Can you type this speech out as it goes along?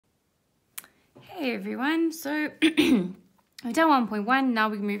Hey everyone, so we've done 1.1, now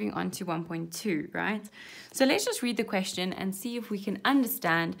we're moving on to 1.2, right? So let's just read the question and see if we can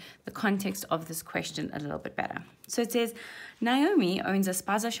understand the context of this question a little bit better. So it says, Naomi owns a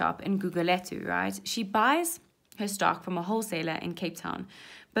spaza shop in Guguletu, right? She buys her stock from a wholesaler in Cape Town.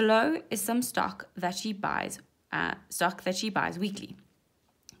 Below is some stock that she buys weekly.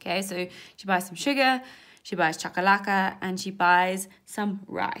 Okay, so she buys some sugar, she buys chakalaka, and she buys some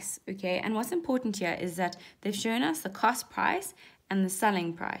rice, okay? And what's important here is that they've shown us the cost price and the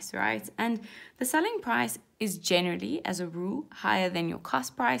selling price, right? And the selling price is generally, as a rule, higher than your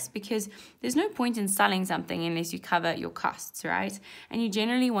cost price because there's no point in selling something unless you cover your costs, right? And you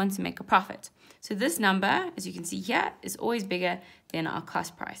generally want to make a profit. So this number, as you can see here, is always bigger than our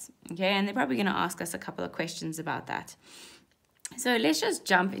cost price, okay? And they're probably going to ask us a couple of questions about that. So let's just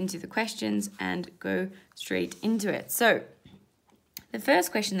jump into the questions and go straight into it. So the first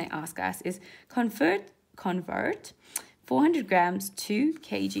question they ask us is convert 400 grams to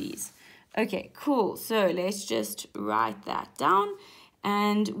kgs. Okay, cool. So let's just write that down.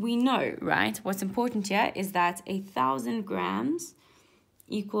 And we know, right, what's important here is that 1,000 grams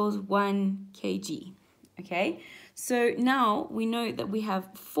equals 1 kg. Okay, so now we know that we have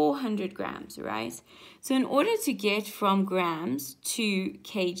 400 grams, right? So in order to get from grams to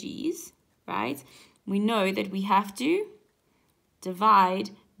kgs, right, we know that we have to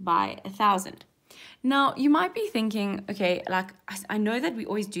divide by 1,000. Now, you might be thinking, okay, like, I know that we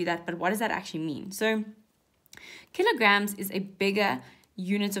always do that, but what does that actually mean? So kilograms is a bigger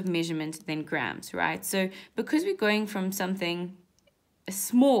unit of measurement than grams, right? So because we're going from something, a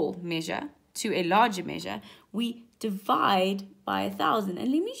small measure, to a larger measure, we divide by 1,000. And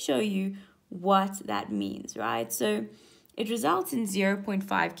let me show you what that means, right? So it results in 0.4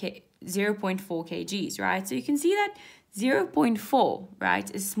 kgs, right? So you can see that 0.4, right,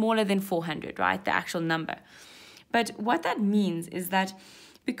 is smaller than 400, right, the actual number. But what that means is that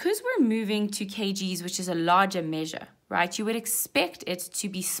because we're moving to kgs, which is a larger measure, right, you would expect it to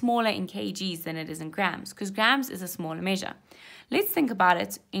be smaller in kgs than it is in grams, because grams is a smaller measure. Let's think about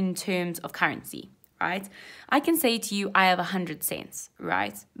it in terms of currency, right? I can say to you, I have 100 cents,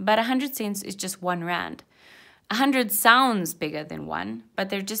 right? But 100 cents is just 1 rand. 100 sounds bigger than 1, but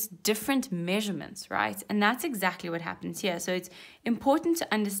they're just different measurements, right? And that's exactly what happens here. So it's important to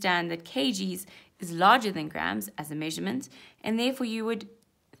understand that kgs is larger than grams as a measurement, and therefore you would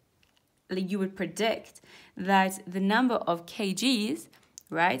predict that the number of kgs,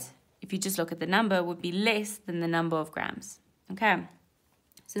 right, if you just look at the number, would be less than the number of grams. Okay,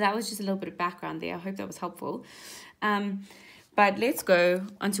 so that was just a little bit of background there. I hope that was helpful. But let's go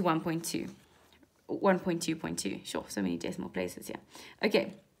on to 1.2. 1.2.2. Sure, so many decimal places here.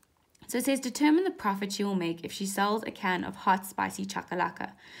 Okay, so it says determine the profit she will make if she sells a can of hot spicy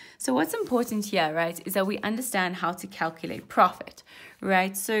chakalaka. So what's important here, right, is that we understand how to calculate profit,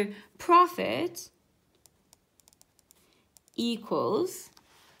 right? So profit equals,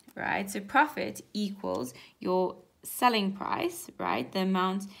 right? So profit equals your selling price, right? The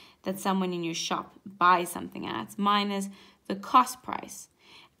amount that someone in your shop buys something at minus the cost price.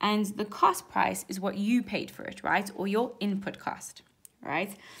 And the cost price is what you paid for it, right? Or your input cost,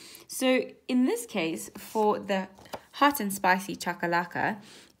 right? So in this case, for the hot and spicy chakalaka,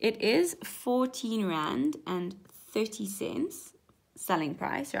 it is 14 Rand and 30 cents selling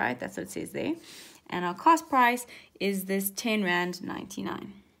price, right? That's what it says there. And our cost price is this 10 Rand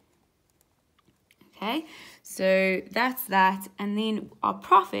 99. Okay, so that's that. And then our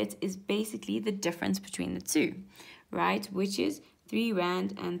profit is basically the difference between the two, right? Which is 3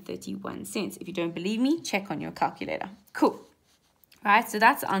 Rand and 31 cents. If you don't believe me, check on your calculator. Cool. All right, so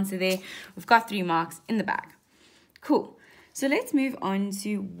that's the answer there. We've got 3 marks in the bag. Cool. So let's move on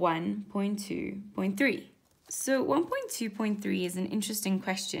to 1.2.3. So 1.2.3 is an interesting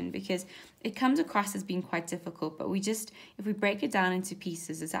question because it comes across as being quite difficult, but if we break it down into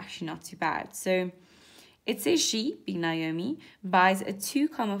pieces, it's actually not too bad. So it says she, being Naomi, buys a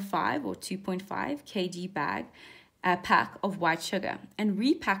 2,5 or 2.5 kg pack of white sugar and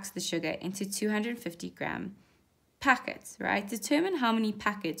repacks the sugar into 250 gram packets, right? Determine how many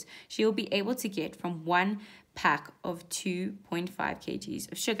packets she will be able to get from one pack of 2.5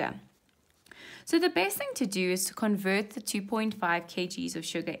 kgs of sugar. So the best thing to do is to convert the 2.5 kgs of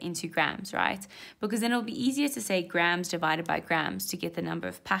sugar into grams, right? Because then it'll be easier to say grams divided by grams to get the number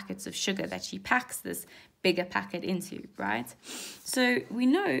of packets of sugar that she packs this bigger packet into, right? So we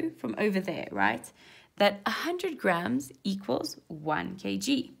know from over there, right, that 100 grams equals 1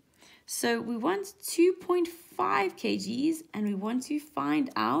 kg. So we want 2.5 kgs and we want to find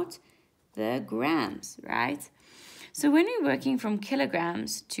out the grams, right? So when we're working from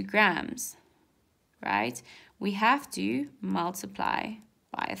kilograms to grams, right, we have to multiply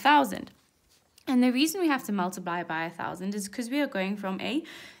by 1,000. And the reason we have to multiply by 1,000 is because we are going from a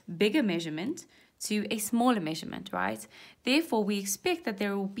bigger measurement to a smaller measurement, right? Therefore, we expect that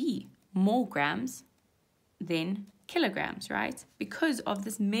there will be more grams than kilograms, right? Because of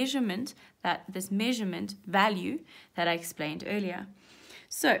this measurement value that I explained earlier.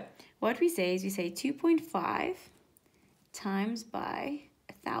 So what we say is we say 2.5 times by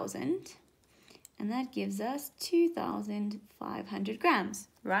 1,000, and that gives us 2,500 grams,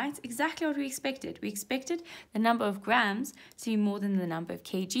 right? Exactly what we expected. We expected the number of grams to be more than the number of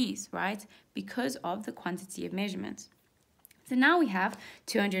kgs, right? Because of the quantity of measurements. So now we have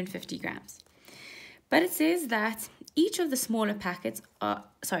 250 grams. But it says that each of the smaller packets are,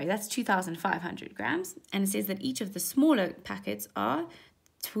 sorry, that's 2,500 grams. And it says that each of the smaller packets are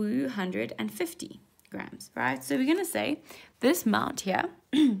 250 grams, right? So we're going to say this amount here,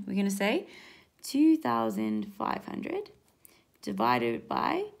 we're going to say 2,500 divided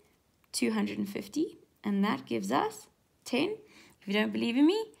by 250. And that gives us 10. If you don't believe in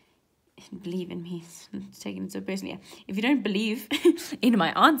me, it's taking it so personally. If you don't believe in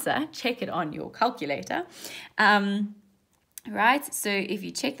my answer, check it on your calculator. Right, so if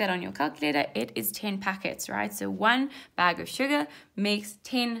you check that on your calculator, it is 10 packets, right? So one bag of sugar makes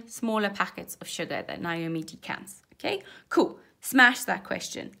 10 smaller packets of sugar that Naomi decants. Okay, cool. Smash that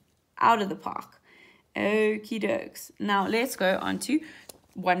question out of the park. Okie dokes. Now let's go on to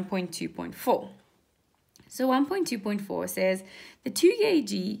 1.2.4. So 1.2.4 says the 2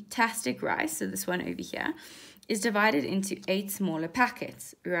 kg tastic rice, so this one over here, is divided into 8 smaller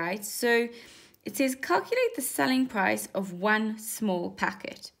packets, right? So it says calculate the selling price of one small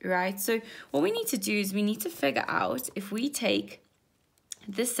packet, right? So what we need to do is we need to figure out if we take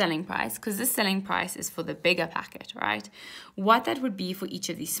this selling price, because this selling price is for the bigger packet, right? What that would be for each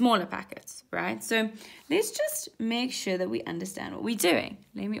of these smaller packets, right? So let's just make sure that we understand what we're doing.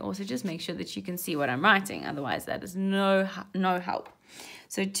 Let me also just make sure that you can see what I'm writing. Otherwise, that is no help.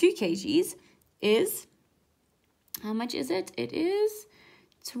 So 2 kgs is, how much is it? It is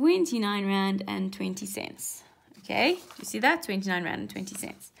 29 Rand and 20 cents. Okay, you see that? 29 Rand and 20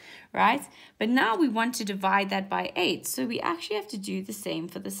 cents, right? But now we want to divide that by 8. So we actually have to do the same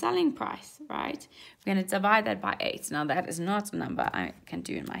for the selling price, right? We're going to divide that by 8. Now that is not a number I can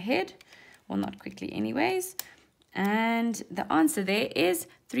do in my head. Well, not quickly anyways. And the answer there is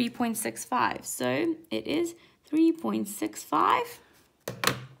 3.65. So it is 3.65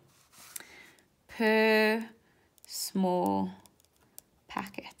 per small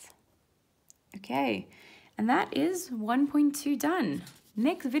packet. Okay. And that is 1.2 done.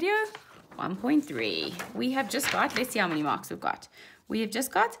 Next video, 1.3. We have just got, let's see how many marks we've got. We have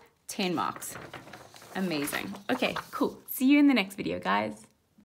just got 10 marks. Amazing. Okay, cool. See you in the next video, guys.